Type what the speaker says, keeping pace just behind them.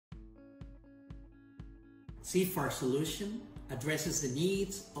CFAR solution addresses the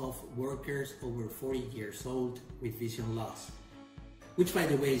needs of workers over 40 years old with vision loss, which by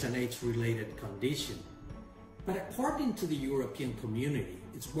the way is an age-related condition. But according to the European community,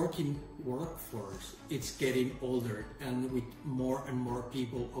 its working workforce is getting older and with more and more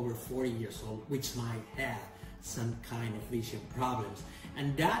people over 40 years old which might have some kind of vision problems,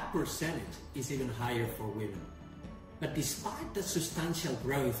 and that percentage is even higher for women. But despite the substantial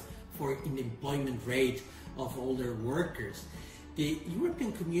growth in the employment rate of older workers, the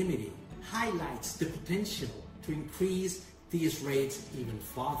European community highlights the potential to increase these rates even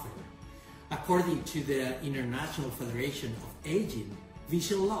further. According to the International Federation of Aging,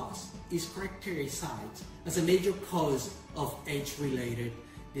 vision loss is characterized as a major cause of age-related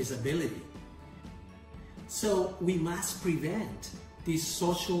disability. So we must prevent this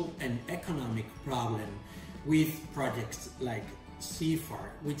social and economic problem with projects like CFAR,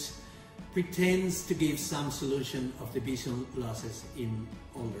 which pretends to give some solution of the vision losses in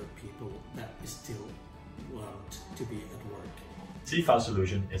older people that still want to be at work. CFAR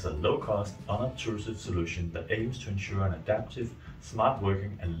solution is a low-cost, unobtrusive solution that aims to ensure an adaptive, smart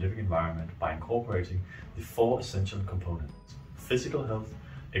working and living environment by incorporating the 4 essential components: physical health,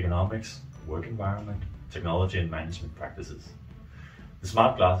 ergonomics, work environment, technology and management practices. The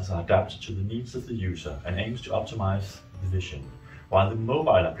smart glasses are adapted to the needs of the user and aims to optimize the vision, while the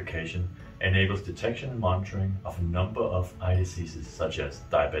mobile application enables detection and monitoring of a number of eye diseases such as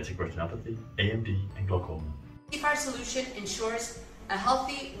diabetic retinopathy, AMD and glaucoma. CFAR solution ensures a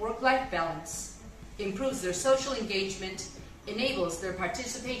healthy work-life balance, improves their social engagement, enables their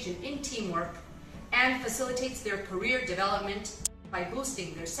participation in teamwork, and facilitates their career development by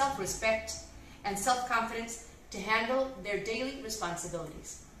boosting their self-respect and self-confidence to handle their daily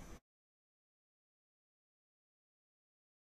responsibilities.